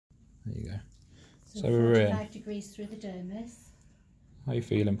There you go. So we're 45 degrees through the dermis. How are you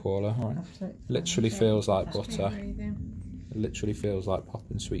feeling, Paula? All right. Absolutely. Literally feels like butter. Breathing. It literally feels like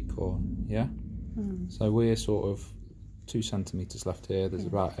popping sweet corn. Yeah. So we're sort of 2 centimetres left here. There's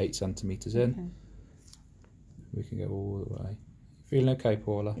about 8 centimetres in. Okay. We can go all the way. Feeling okay,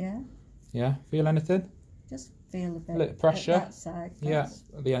 Paula? Yeah. Yeah. Feel anything? Just feel a bit. A little pressure. At that side. Yeah.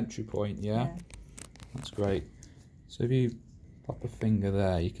 At the entry point. Yeah. That's great. So if you pop a finger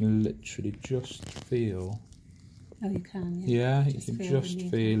there, you can literally just feel. Oh, you can. Yeah, you can just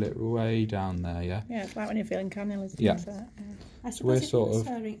feel it way down there. Yeah. Yeah, it's like when you're feeling cannulas. Yeah. Like that. I So we're suppose if sort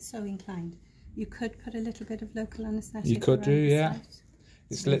you were so inclined, you could put a little bit of local anaesthetic. You could do, around the yeah. site.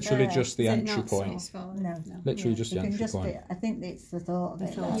 It's literally just the Is it entry not so? point. No. Literally just the You can entry just point. I think it's the thought of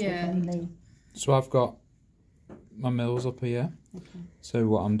it. thought. Yeah. So I've got my mils up here. Okay. So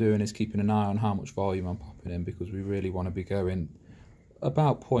what I'm doing is keeping an eye on how much volume I'm popping in, because we really want to be going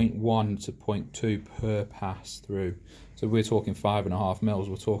about 0.1 to 0.2 per pass through. So we're talking 5.5 mils,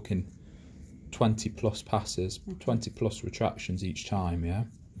 we're talking 20 plus passes, 20 plus retractions each time, yeah?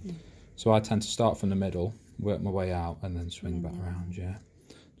 So I tend to start from the middle, work my way out, and then swing back around, yeah?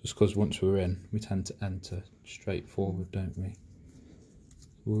 Just because once we're in, we tend to enter straight forward, don't we?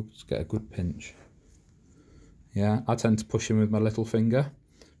 We'll just get a good pinch. Yeah, I tend to push in with my little finger,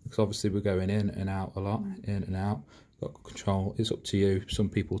 because obviously we're going in and out a lot, in and out. Got control, it's up to you. Some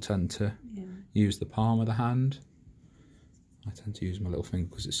people tend to use the palm of the hand. I tend to use my little finger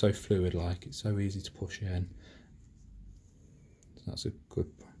because it's so fluid, like it's so easy to push in. So that's a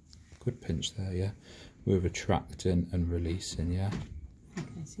good pinch there, yeah. We're retracting and releasing, yeah.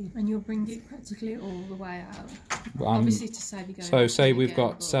 Okay, so And you'll bring it practically all the way out. But Obviously to save you going. so say we've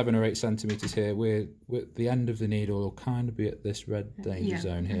got 7 or 8 centimetres here. We're the end of the needle will kind of be at this red danger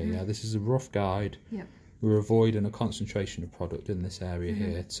zone here, yeah. This is a rough guide. Yep. We're avoiding a concentration of product in this area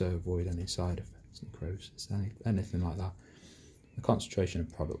here to avoid any side effects, necrosis, anything like that. The concentration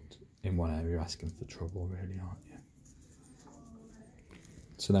of product in one area, you're asking for trouble, really, aren't you?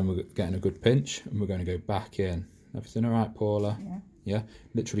 So then we're getting a good pinch, and we're going to go back in. Everything all right, Paula? Yeah. Yeah?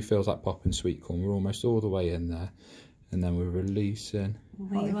 Literally feels like popping sweet corn. We're almost all the way in there. And then we're releasing.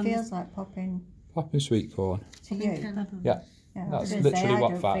 Well, it feels like popping Popping sweet corn. to you. Yeah. Yeah, That's I was gonna say, literally I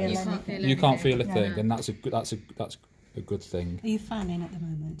what don't fat feel is. anything. You can't feel a No. thing, and that's a good thing. Are you fanning at the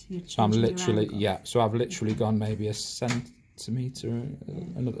moment? You're So I'm changing your literally, angle? yeah, so I've literally gone maybe a centimetre,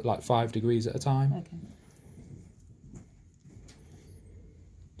 another, like 5 degrees at a time. Okay.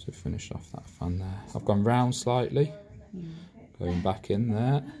 To finish off that fan there. I've gone round slightly, going back in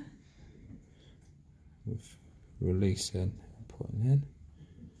there, with releasing, putting in,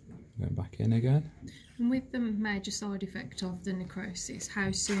 going back in again. And with the major side effect of the necrosis,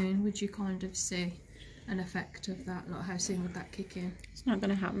 how soon would you kind of see an effect of that? Like how soon would that kick in? It's not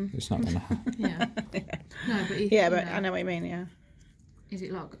going to happen. It's not going to happen. Yeah. No, but if, Yeah, you but know, I know what you mean, yeah. is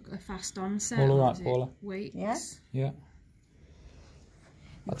it like a fast onset? All or right, is it Paula? Weeks? Yeah. Yeah.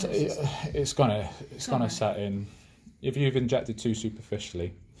 It's gonna set in. If you've injected too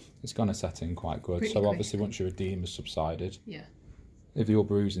superficially, it's gonna set in quite good. Pretty so quick. obviously once your edema has subsided, Yeah. if your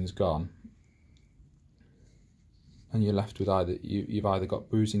bruising's gone, and you're left with you've either got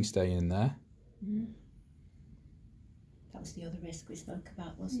bruising staying there. That was the other risk we spoke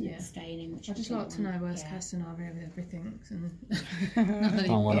about, wasn't it? Staying in, which I'd just like to know worst case scenario with everything. And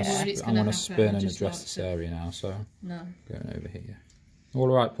I'm gonna spin and address this area now. So No. going over here. All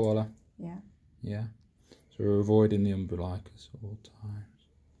right, Paula. Yeah. Yeah. So we're avoiding the umbilicus at all times.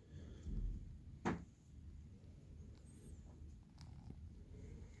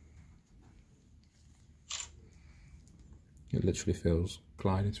 It literally feels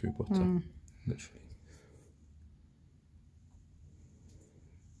gliding through butter. Literally.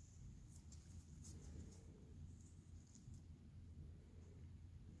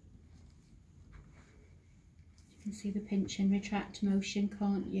 You can see the pinch and retract motion,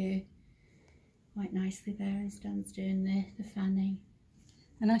 can't you? Quite nicely there as Dan's doing the fanning.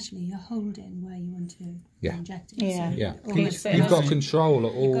 And actually, you're holding where you want to inject it. Yeah. So Yeah. almost You've got control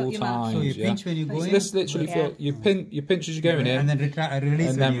at You've got all your mouth. times. So you yeah? pinch when you go So in, this literally feel you pinch as you're going in, and then release,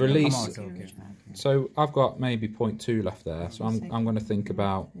 and then when you release. come out. Okay. So I've got maybe 0.2 left there. So I'm going to think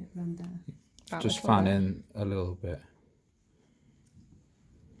about just fanning a little bit.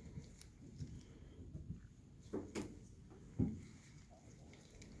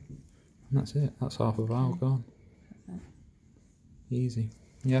 And that's it. That's half a vial gone. Easy.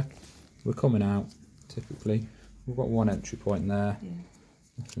 Yeah. We're coming out. Typically, we've got one entry point there.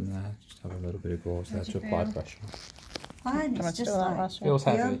 Nothing there. Just have a little bit of gauze there to apply pressure. Fine, How much it's just feel that like... last Feels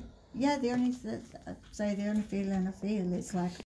heavy. Yeah, the only feeling I feel is like